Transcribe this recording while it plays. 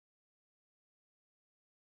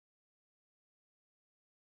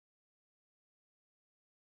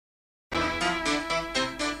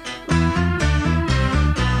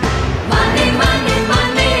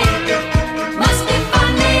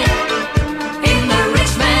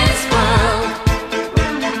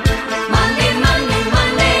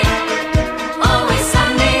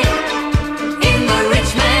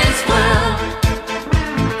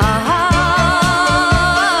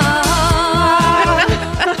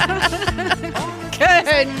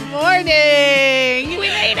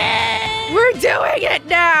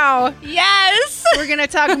now. Yes. We're going to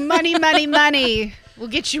talk money, money, money. We'll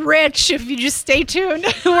get you rich if you just stay tuned.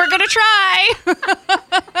 We're going to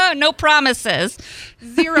try. No promises.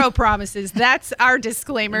 0 promises. That's our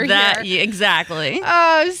disclaimer here. Yeah, exactly.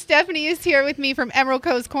 Stephanie is here with me from Emerald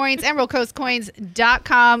Coast Coins,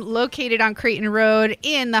 emeraldcoastcoins.com, located on Creighton Road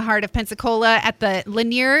in the heart of Pensacola at the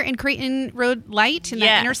Lanier and Creighton Road light in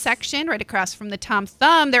that intersection right across from the Tom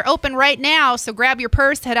Thumb. They're open right now, so grab your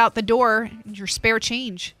purse, head out the door, and your spare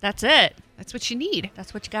change. That's it. That's what you need.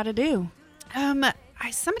 That's what you got to do.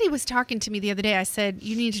 Somebody was talking to me the other day. I said,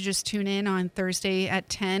 you need to just tune in on Thursday at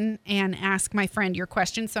 10 and ask my friend your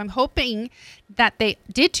question. So I'm hoping that they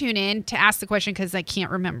did tune in to ask the question because I can't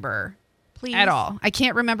remember at all. I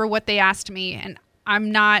can't remember what they asked me, and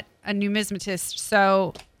I'm not a numismatist,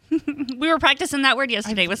 so... We were practicing that word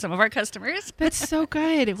yesterday with some of our customers. That's so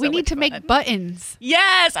good. We need to make buttons.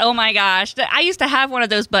 Yes. Oh my gosh. I used to have one of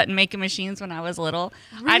those button making machines when I was little.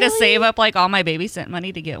 Really? I had to save up like all my babysitting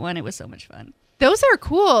money to get one. It was so much fun. Those are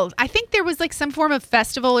cool. I think there was like some form of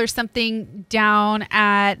festival or something down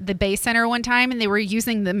at the Bay Center one time, and they were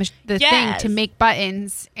using the thing to make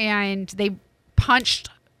buttons, and they punched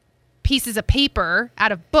pieces of paper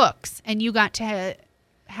out of books, and you got to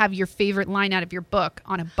have your favorite line out of your book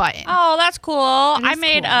on a button. Oh, that's cool. I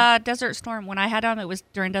made Desert Storm. When I had them, it was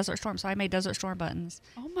during Desert Storm, so I made Desert Storm buttons.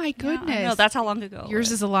 Oh my goodness. I know, that's how long ago. Yours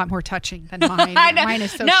is a lot more touching than mine. Mine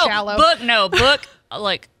is so shallow. Book.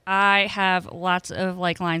 Like, I have lots of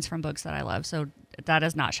like lines from books that I love, so that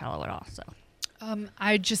is not shallow at all. So,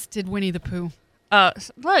 I just did Winnie the Pooh.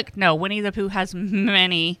 Winnie the Pooh has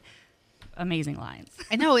many amazing lines.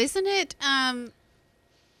 I know, isn't it?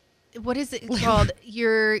 What is it called?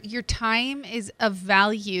 Your time is of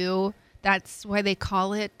value. That's why they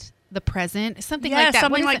call it the present. Something like that.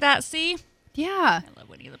 Something like that. See? Yeah. I love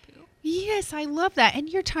Winnie the Pooh. Yes, I love that. And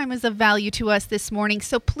your time is of value to us this morning.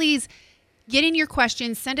 So please get in your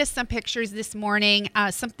questions. Send us some pictures this morning.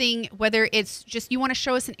 Something, whether it's just you want to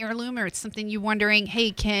show us an heirloom or it's something you're wondering,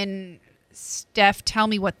 hey, can Steph tell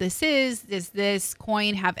me what this is? Does this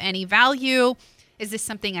coin have any value? Is this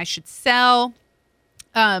something I should sell?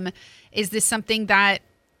 Is this something that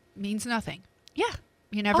means nothing? Yeah.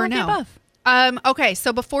 You never All know. of the above. Okay,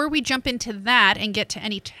 so before we jump into that and get to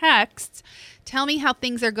any texts, tell me how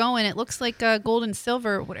things are going. It looks like gold and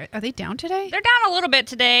silver. Are they down today? They're down a little bit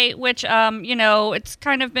today, which, it's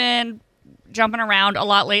kind of been jumping around a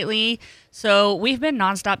lot lately. So we've been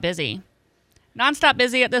nonstop busy. Nonstop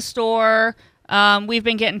busy at the store. We've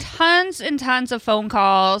been getting tons and tons of phone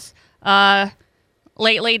calls.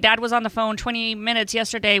 Lately, Dad was on the phone 20 minutes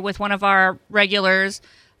yesterday with one of our regulars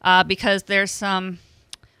because there's some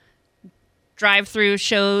drive-through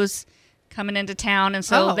shows coming into town, and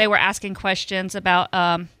so they were asking questions about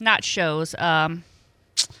not shows, like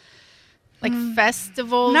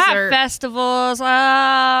festivals, festivals,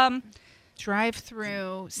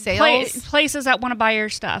 drive-through sales, places that want to buy your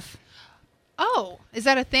stuff. Oh, is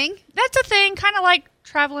that a thing? That's a thing, kind of like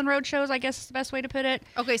traveling road shows, I guess is the best way to put it.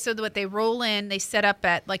 Okay, so what they roll in, they set up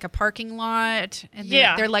at like a parking lot, and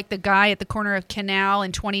they're like the guy at the corner of Canal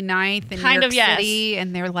and 29th in New York City,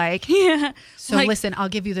 and they're like, so like, listen, I'll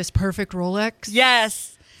give you this perfect Rolex.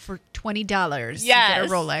 Yes. For $20. Yes. You get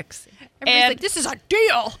a Rolex. Everybody's like, this is a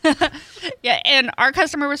deal. Yeah, and our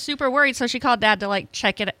customer was super worried, so she called Dad to like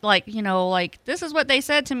check it, like, this is what they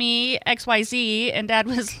said to me, XYZ, and Dad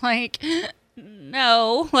was like,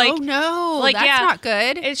 no, like, oh no, like, that's not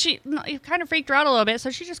good. And it kind of freaked her out a little bit,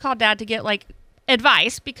 so she just called Dad to get like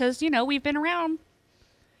advice because we've been around.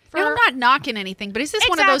 I'm not knocking anything, but is this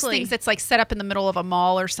one of those things that's like set up in the middle of a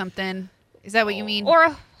mall or something? Is that what you mean? Or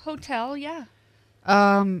a hotel? Yeah.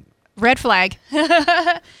 Red flag.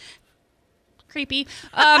 Creepy.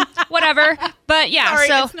 Whatever. But yeah. Sorry,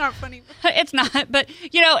 so it's not funny. It's not. But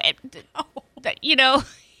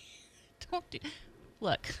don't do.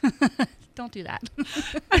 Look. Don't do that.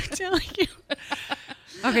 I'm telling you.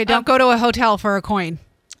 Okay, don't go to a hotel for a coin.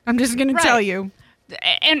 I'm just going to tell you.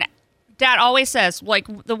 And Dad always says, like,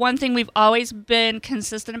 the one thing we've always been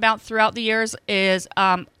consistent about throughout the years is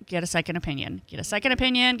get a second opinion. Get a second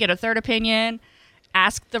opinion. Get a third opinion.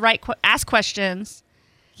 Ask ask questions.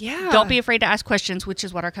 Yeah. Don't be afraid to ask questions, which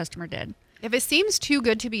is what our customer did. If it seems too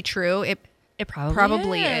good to be true, it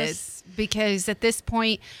probably is. Because at this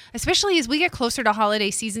point, especially as we get closer to holiday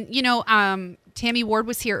season, Tammy Ward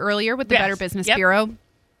was here earlier with the Better Business Bureau,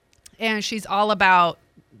 and she's all about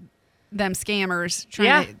them scammers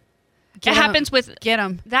trying to get get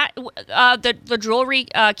them. That the jewelry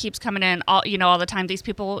keeps coming in all the time. These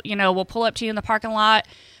people will pull up to you in the parking lot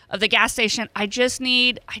of the gas station. I just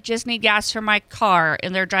need gas for my car,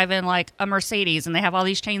 and they're driving like a Mercedes, and they have all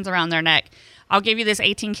these chains around their neck. I'll give you this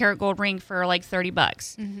 18 karat gold ring for like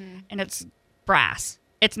 $30, and it's brass.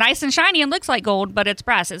 It's nice and shiny and looks like gold, but it's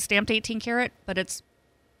brass. It's stamped 18 karat, but it's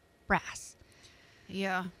brass.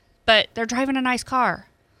 Yeah. But they're driving a nice car.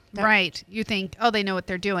 Right. You think, oh, they know what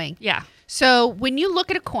they're doing. Yeah. So when you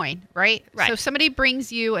look at a coin, right? Right. So if somebody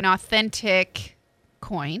brings you an authentic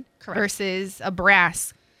coin Correct. versus a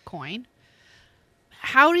brass coin,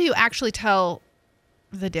 how do you actually tell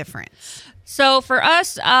the difference? So for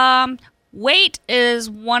us, weight is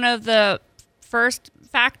one of the first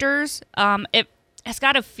factors. It's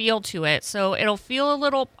got a feel to it. So it'll feel a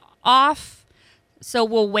little off. So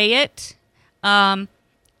we'll weigh it.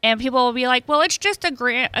 And people will be like, well, it's just a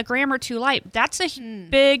gram or two light. That's a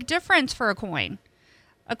big difference for a coin.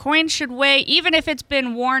 A coin should weigh, even if it's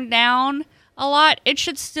been worn down a lot, it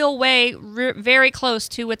should still weigh very close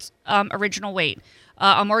to its original weight.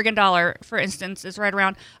 A Morgan dollar, for instance, is right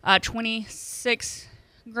around 26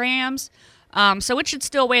 grams. So it should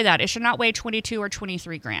still weigh that. It should not weigh 22 or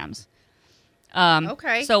 23 grams.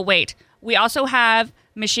 Okay. So weight. We also have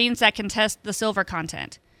machines that can test the silver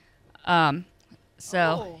content.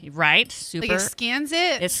 Right, super. Like it scans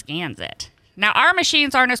it? It scans it. Now, our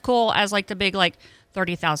machines aren't as cool as like the big like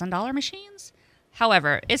 $30,000 machines.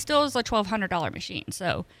 However, it still is a $1,200 machine,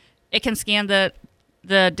 so it can scan the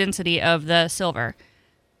density of the silver,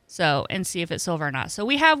 and see if it's silver or not. So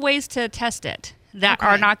we have ways to test it that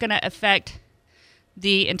are not going to affect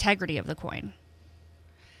the integrity of the coin.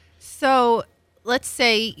 So let's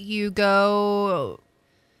say you go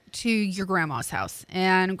to your grandma's house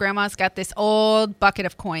and grandma's got this old bucket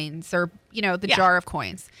of coins, or the jar of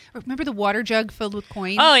coins. Remember the water jug filled with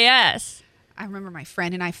coins? Oh yes. I remember my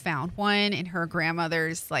friend and I found one in her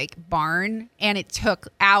grandmother's like barn, and it took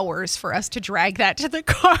hours for us to drag that to the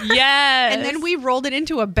car. Yes. And then we rolled it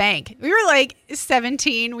into a bank. We were like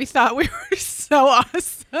 17. We thought we were so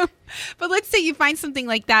awesome. But let's say you find something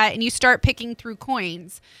like that and you start picking through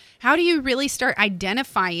coins. How do you really start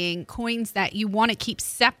identifying coins that you want to keep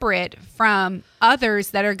separate from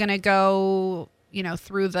others that are going to go,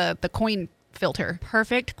 through the coin filter?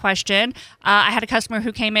 Perfect question. I had a customer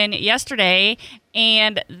who came in yesterday,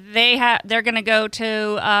 and they're going to go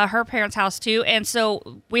to her parents' house too. And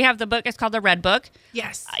so we have the book. It's called the Red Book.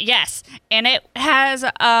 Yes. Yes, and it has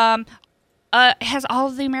all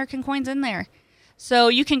of the American coins in there. So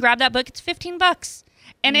you can grab that book. It's $15,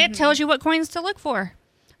 and it tells you what coins to look for.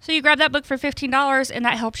 So you grab that book for $15, and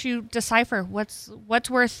that helps you decipher what's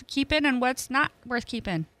worth keeping and what's not worth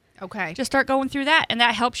keeping. Okay. Just start going through that, and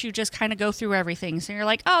that helps you just kind of go through everything. So you're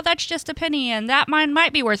like, oh, that's just a penny, and that mine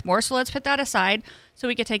might be worth more, so let's put that aside so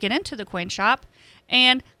we can take it into the coin shop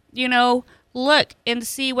and, look and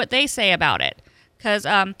see what they say about it. Because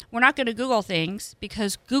we're not going to Google things,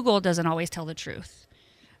 because Google doesn't always tell the truth.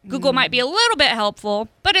 Google might be a little bit helpful,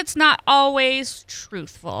 but it's not always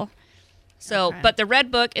truthful. So, but the Red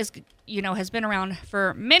Book is, has been around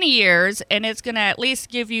for many years, and it's going to at least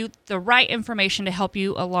give you the right information to help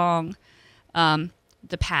you along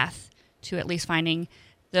the path to at least finding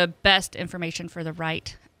the best information for the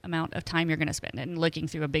right amount of time you're going to spend and looking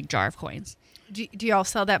through a big jar of coins. Do y'all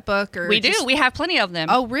sell that book? Or we do. We have plenty of them.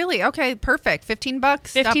 Oh, really? Okay, perfect. $15. $15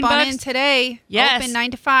 Stop on in today. Yes. Open 9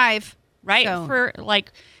 to 5. Right. So. For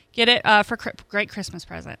get it for great Christmas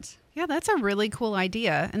presents. Yeah, that's a really cool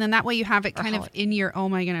idea. And then that way you have it kind of in your, oh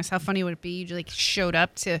my goodness, how funny would it be? You like showed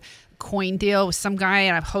up to a coin deal with some guy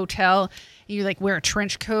at a hotel. And you like wear a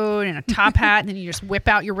trench coat and a top hat, and then you just whip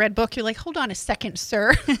out your Red Book. You're like, hold on a second,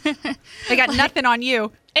 sir. They got nothing on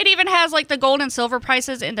you. It even has like the gold and silver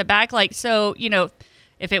prices in the back. Like, so,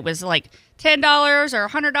 if it was like $10 or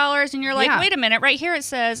 $100 and you're like, wait a minute, right here it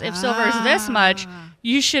says if silver is this much,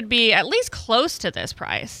 you should be at least close to this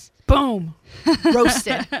price. Boom.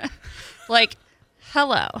 Roasted. Like,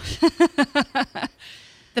 hello.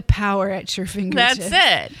 The power at your fingertips.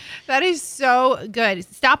 That's it. That is so good.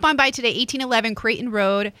 Stop on by today, 1811 Creighton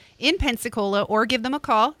Road in Pensacola, or give them a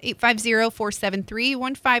call,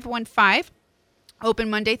 850-473-1515. Open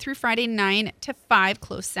Monday through Friday, 9 to 5,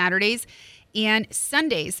 closed Saturdays and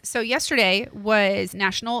Sundays. So yesterday was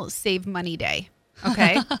National Save Money Day.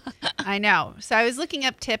 Okay. I know. So I was looking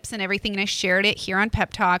up tips and everything, and I shared it here on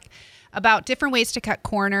Pep Talk about different ways to cut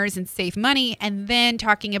corners and save money, and then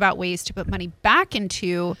talking about ways to put money back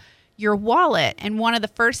into your wallet. And one of the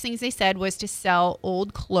first things they said was to sell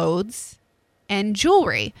old clothes and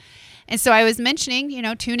jewelry. And so I was mentioning,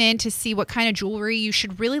 tune in to see what kind of jewelry you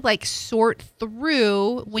should really like sort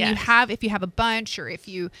through when if you have a bunch, or if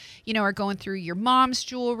you are going through your mom's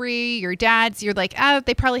jewelry, your dad's, you're like, oh,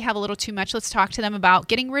 they probably have a little too much. Let's talk to them about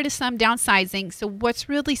getting rid of some, downsizing. So what's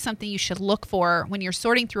really something you should look for when you're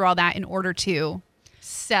sorting through all that in order to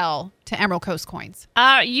sell to Emerald Coast Coins?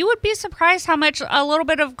 You would be surprised how much a little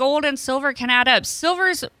bit of gold and silver can add up.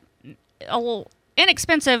 Silver's a little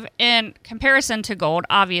inexpensive in comparison to gold,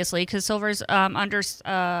 obviously, because silver's under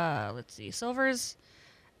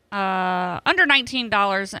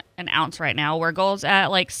 $19 an ounce right now, where gold's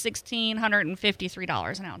at like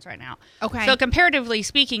 $1,653 an ounce right now. Okay. So comparatively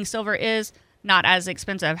speaking, silver is not as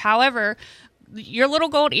expensive. However, your little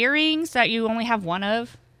gold earrings that you only have one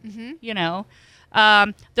of,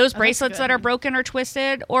 those bracelets that are broken or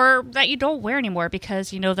twisted, or that you don't wear anymore because,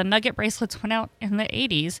 the nugget bracelets went out in the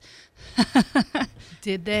 80s.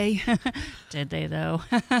 Did they? Did they, though?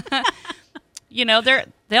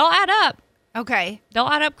 They'll add up. Okay. They'll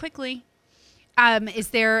add up quickly. Is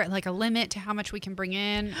there like a limit to how much we can bring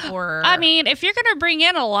in? Or I mean, if you're going to bring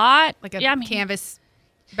in a lot, like a canvas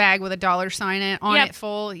bag with a dollar sign on it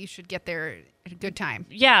full, you should get there at a good time.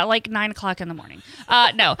 Yeah, like 9 o'clock in the morning.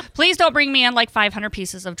 No, please don't bring me in like 500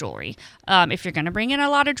 pieces of jewelry. If you're going to bring in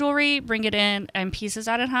a lot of jewelry, bring it in pieces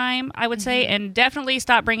at a time, I would say. And definitely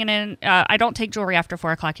stop bringing in, I don't take jewelry after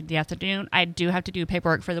 4 o'clock in the afternoon. I do have to do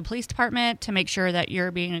paperwork for the police department to make sure that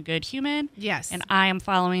you're being a good human. Yes. And I am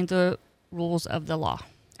following the rules of the law.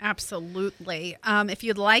 Absolutely. If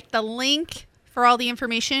you'd like the link for all the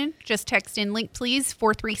information, just text in link, please,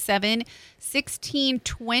 437-1620.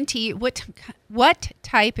 What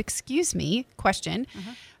type, question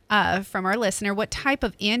from our listener, what type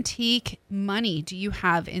of antique money do you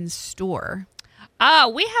have in store?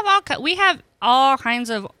 We have all kinds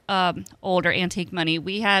of older antique money.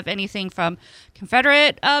 We have anything from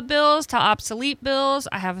Confederate bills to obsolete bills.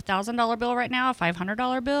 I have a $1,000 bill right now, a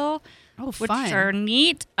 $500 bill, which are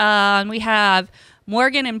neat. We have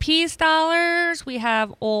Morgan and Peace dollars. We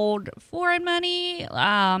have old foreign money.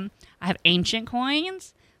 I have ancient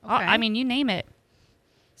coins. Okay. I mean, you name it.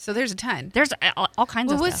 So there's a ton. There's all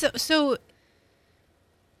kinds of stuff. So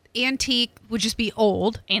antique would just be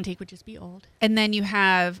old. Antique would just be old. And then you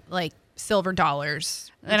have like silver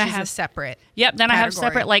dollars, which is a separate. Yep. Then category. I have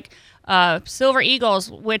separate like Silver Eagles,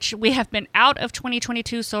 which we have been out of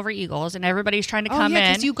 2022 Silver Eagles, and everybody's trying to come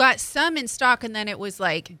in. Because you got some in stock, and then it was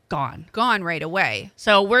like gone right away.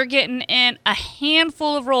 So we're getting in a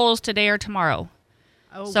handful of rolls today or tomorrow.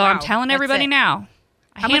 Oh, so I'm telling everybody now.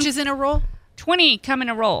 How much is in a roll? 20 come in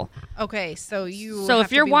a roll. Okay, so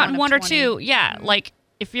if you're wanting one or two, like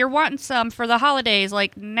if you're wanting some for the holidays,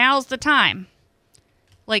 like now's the time,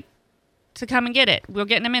 like to come and get it. We're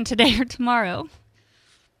getting them in today or tomorrow.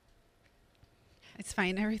 It's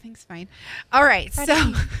fine. Everything's fine. All right.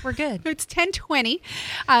 So we're good. It's 10:20.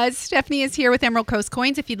 Stephanie is here with Emerald Coast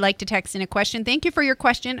Coins. If you'd like to text in a question, thank you for your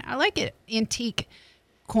question. I like it. Antique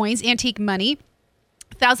coins, antique money.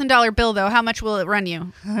 $1,000 bill, though, how much will it run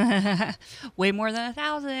you? Way more than $1,000.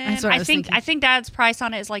 That's what I was thinking. I think Dad's price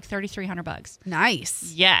on it is like $3,300.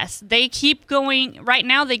 Nice. Yes. They keep going. Right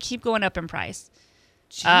now, they keep going up in price.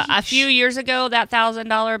 A few years ago, that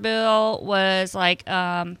 $1,000 bill was like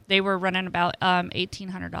they were running about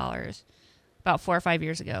 $1,800 about 4 or 5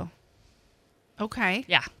 years ago. Okay.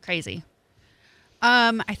 Yeah, crazy.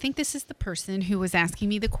 I think this is the person who was asking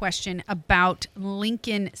me the question about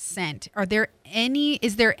Lincoln cent.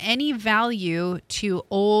 Is there any value to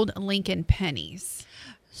old Lincoln pennies?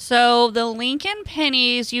 So the Lincoln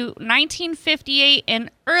pennies, 1958 and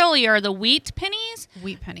earlier, the wheat pennies.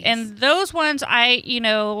 Wheat pennies. And those ones, a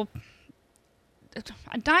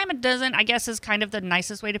dime a dozen, I guess, is kind of the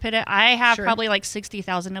nicest way to put it. I have probably like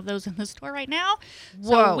 60,000 of those in the store right now.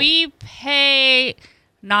 Whoa. So we pay,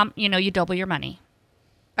 you double your money.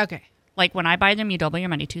 Okay. Like when I buy them, you double your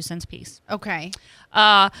money, 2 cents piece. Okay.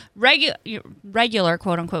 Regular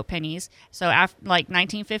quote unquote pennies. So after like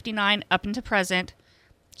 1959 up into present,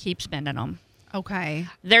 keep spending them. Okay.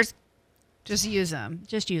 Just use them.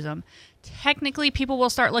 Just use them. Technically, people will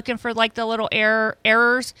start looking for like the little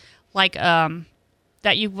errors, like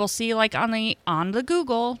that you will see like on the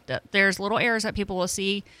Google. There's little errors that people will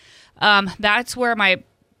see. That's where my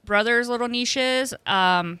brother's little niche is.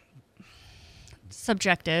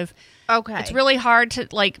 Subjective. Okay. It's really hard to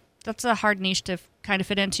like. That's a hard niche to kind of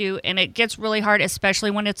fit into, and it gets really hard,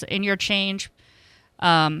 especially when it's in your change.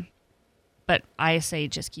 But I say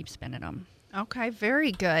just keep spending them. Okay,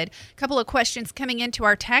 very good. A couple of questions coming into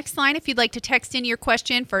our text line. If you'd like to text in your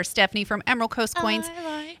question for Stephanie from Emerald Coast Coins,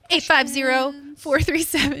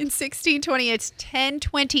 850-437-1620. It's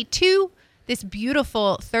 10:22. this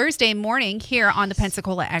beautiful Thursday morning here on the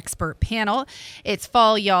Pensacola Expert Panel. It's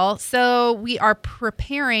fall, y'all. So we are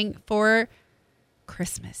preparing for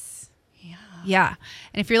Christmas. Yeah.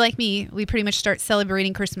 And if you're like me, we pretty much start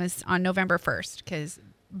celebrating Christmas on November 1st because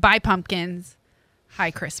buy pumpkins,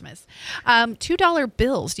 high Christmas. $2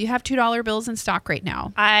 bills. Do you have $2 bills in stock right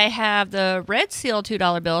now? I have the Red Seal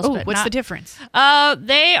 $2 bills. Oh, but what's the difference?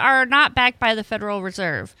 They are not backed by the Federal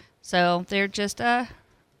Reserve. So they're just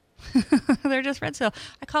they're just Red Seal.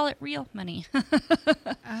 I call it real money.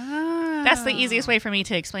 That's the easiest way for me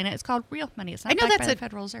to explain it. It's called real money. It's not backed by the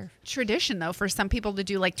Federal Reserve. Tradition, though, for some people to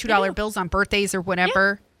do like $2 bills on birthdays or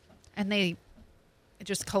whatever, and they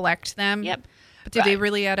just collect them. Yep. But do they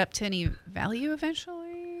really add up to any value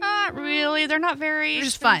eventually? Not really. They're not very They're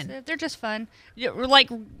just expensive. fun. They're just fun.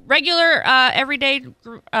 Like regular, everyday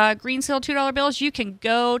Green Seal $2 bills, you can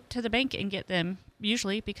go to the bank and get them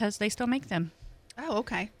usually because they still make them. Oh,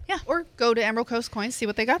 okay. Yeah. Or go to Emerald Coast Coins, see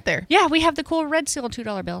what they got there. Yeah, we have the cool Red Seal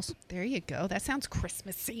 $2 bills. There you go. That sounds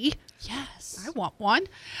Christmassy. Yes. I want one.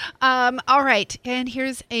 All right. And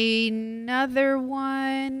here's another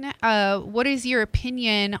one. What is your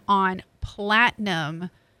opinion on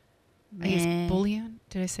platinum? I guess bullion.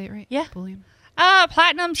 Did I say it right? Yeah. Bullion.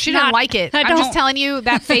 Platinum. She didn't like it. I'm just telling you,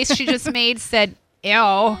 that face she just made said, ew.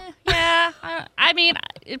 Yeah. I mean,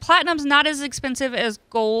 platinum's not as expensive as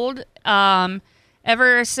gold.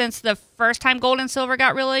 Ever since the first time gold and silver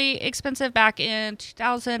got really expensive back in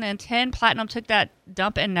 2010, platinum took that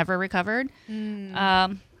dump and never recovered.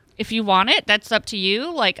 If you want it, that's up to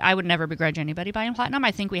you. Like, I would never begrudge anybody buying platinum.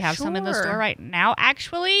 I think we have some in the store right now,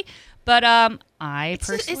 actually. But I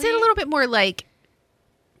personally... Is it a little bit more, like,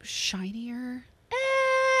 shinier?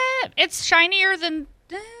 It's shinier than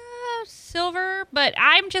silver, but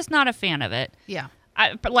I'm just not a fan of it. Yeah.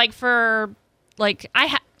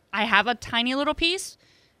 I have a tiny little piece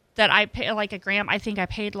that I pay like a gram. I think I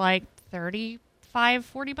paid like $35,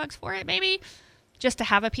 $40 for it, maybe, just to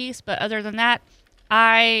have a piece. But other than that,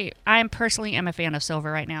 I'm personally am a fan of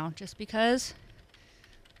silver right now, just because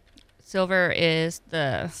silver is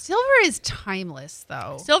timeless,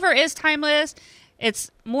 though. Silver is timeless.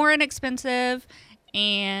 It's more inexpensive,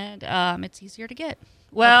 and it's easier to get.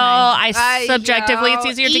 Well, okay. Subjectively, it's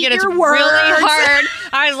easier to get. It's really hard.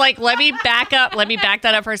 I was like, let me back up. Let me back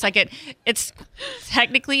that up for a second. It's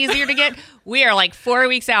technically easier to get. We are like 4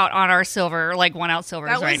 weeks out on our silver, like 1 ounce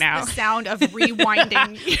silvers right now. That was the sound of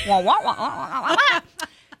rewinding.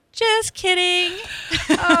 Just kidding.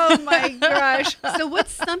 Oh my gosh. So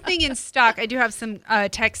what's something in stock? I do have some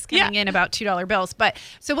texts coming in about $2 bills, but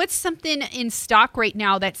so what's something in stock right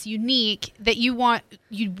now that's unique that you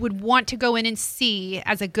would want to go in and see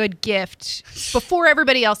as a good gift before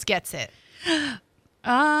everybody else gets it?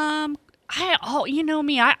 You know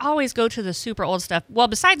me, I always go to the super old stuff. Well,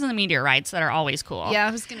 besides the meteorites that are always cool. Yeah,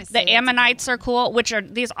 I was going to say. The ammonites are cool,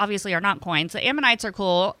 these obviously are not coins. The ammonites are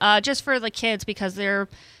cool just for the kids because they're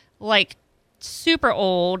like super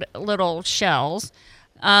old little shells.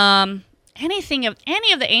 Any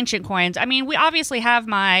of the ancient coins. I mean, we obviously have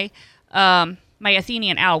my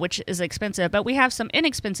Athenian owl, which is expensive, but we have some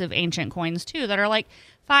inexpensive ancient coins too that are like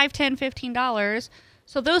 $5, $10, $15.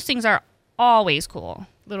 So those things are always cool.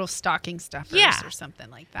 Little stocking stuffers or something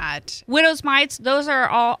like that. Widow's mites, those are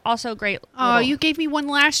all also great. Oh, you gave me one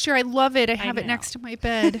last year. I love it. I have it next to my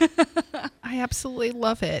bed. I absolutely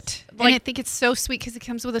love it. And I think it's so sweet because it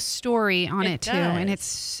comes with a story on it too. And it's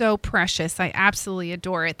so precious. I absolutely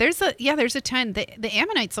adore it. There's a ton. The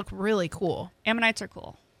ammonites look really cool. Ammonites are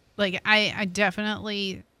cool. Like I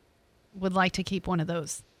definitely would like to keep one of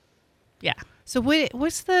those. Yeah. So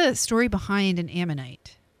what's the story behind an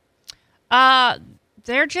ammonite?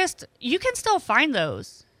 They're just, you can still find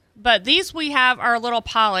those, but these we have are a little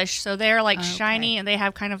polished, so they're like shiny and they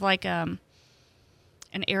have kind of like an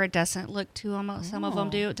iridescent look to them. Some of them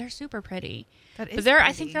do. They're super pretty. But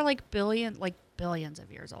I think they're like billions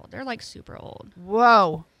of years old. They're like super old.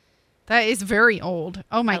 Whoa. That is very old.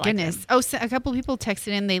 Oh my goodness. Them. Oh, so a couple people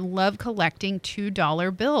texted in. They love collecting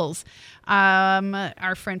 $2 bills.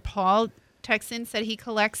 Our friend Paul texted in, said he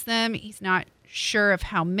collects them. He's not sure of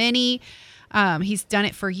how many. He's done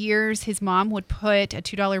it for years. His mom would put a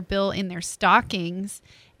 $2 bill in their stockings,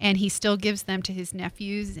 and he still gives them to his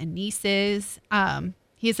nephews and nieces.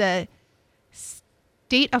 He has a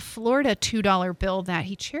state of Florida $2 bill that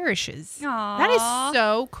he cherishes. Aww. That is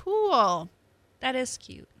so cool. That is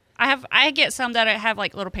cute. I get some that have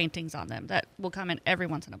like little paintings on them that will come in every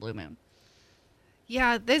once in a blue moon.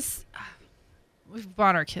 Yeah, we've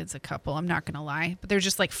bought our kids a couple, I'm not going to lie, but they're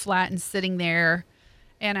just like flat and sitting there.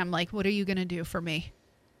 And I'm like, what are you going to do for me?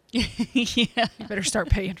 Yeah. You better start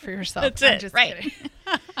paying for yourself. That's it, right.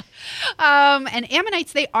 And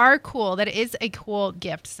ammonites, they are cool. That is a cool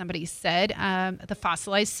gift. Somebody said the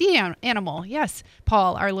fossilized sea animal. Yes,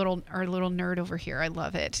 Paul, our little nerd over here. I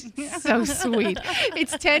love it. So sweet.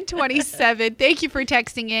 It's 10:27. Thank you for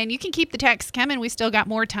texting in. You can keep the text coming. We still got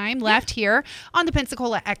more time left here on the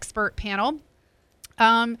Pensacola Expert Panel.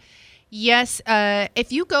 Yes,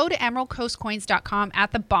 if you go to emeraldcoastcoins.com,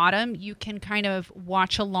 at the bottom, you can kind of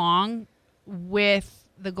watch along with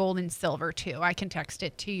the gold and silver too. I can text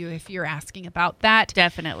it to you if you're asking about that.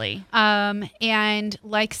 Definitely. And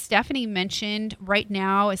like Stephanie mentioned, right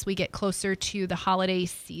now, as we get closer to the holiday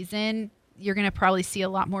season, you're going to probably see a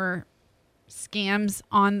lot more scams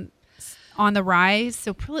on the rise.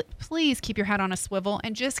 So please keep your head on a swivel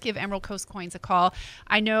and just give Emerald Coast Coins a call.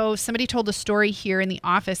 I know somebody told a story here in the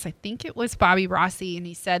office. I think it was Bobby Rossi, and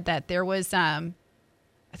he said that there was, I'm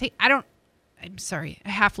sorry, I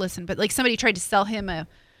half listened, but like somebody tried to sell him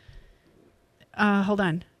hold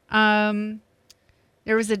on.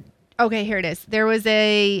 Here it is. There was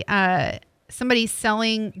somebody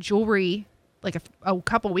selling jewelry like a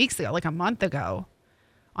couple weeks ago, like a month ago,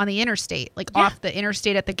 on the interstate, like off the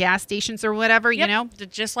interstate at the gas stations or whatever, you know?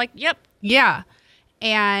 Just like, yep. Yeah.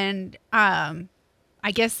 And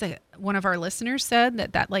I guess one of our listeners said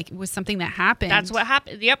that like was something that happened. That's what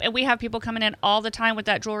happened. Yep. And we have people coming in all the time with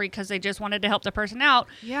that jewelry because they just wanted to help the person out.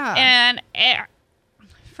 Yeah. And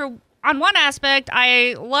on one aspect,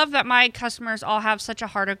 I love that my customers all have such a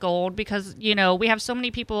heart of gold because, you know, we have so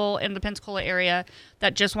many people in the Pensacola area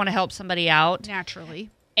that just want to help somebody out. Naturally.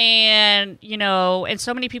 And, you know, and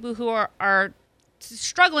so many people who are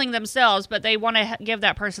struggling themselves, but they want to give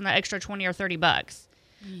that person that extra 20 or 30 bucks.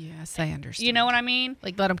 Yes, I understand. You know what I mean?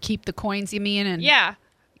 Like let them keep the coins, you mean? And yeah.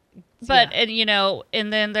 But, and you know,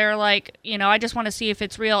 and then they're like, you know, I just want to see if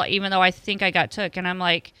it's real, even though I think I got took. And I'm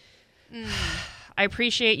like, I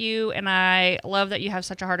appreciate you. And I love that you have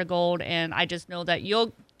such a heart of gold. And I just know that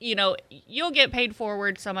you'll get paid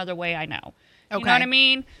forward some other way. I know. Okay. You know what I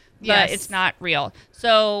mean? But it's not real.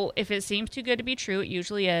 So if it seems too good to be true, it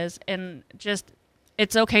usually is. And just,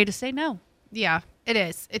 it's okay to say no. Yeah, it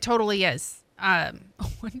is. It totally is.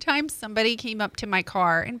 One time somebody came up to my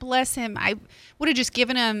car, and bless him, I would have just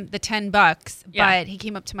given him the $10, but he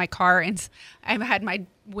came up to my car and I had my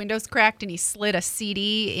windows cracked and he slid a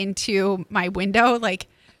CD into my window. Like,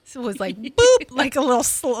 so it was like, boop, like a little,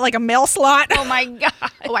 like a mail slot. Oh my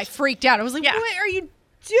God. Oh, I freaked out. I was like, what are you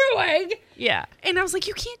doing? Yeah. And I was like,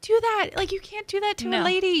 you can't do that. Like, you can't do that to a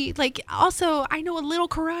lady. Like, also, I know a little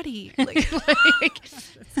karate. Like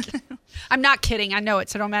I'm not kidding. I know it,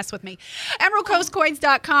 so don't mess with me.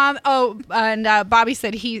 EmeraldCoastCoins.com. Oh, and Bobby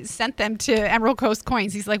said he sent them to Emerald Coast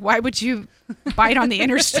Coins. He's like, why would you buy it on the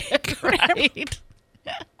interstate? Right.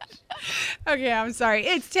 Okay, I'm sorry.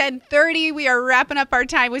 It's 10:30. We are wrapping up our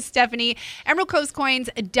time with Stephanie.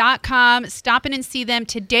 EmeraldCoastCoins.com. Stop in and see them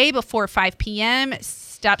today before 5 p.m.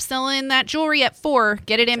 Stop selling that jewelry at 4.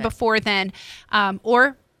 Get it in before then.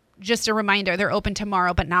 Or just a reminder, they're open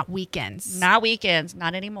tomorrow, but not weekends. Not weekends.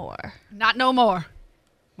 Not anymore. Not no more.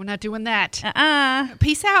 We're not doing that. Uh-uh.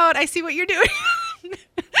 Peace out. I see what you're doing.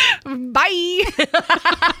 Bye.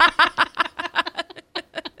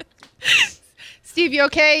 Steve, you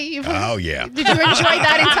okay? Oh, yeah. Did you enjoy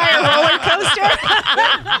that entire roller coaster?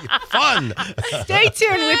 Fun. Stay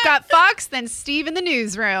tuned. We've got Fox, then Steve in the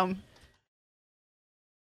newsroom.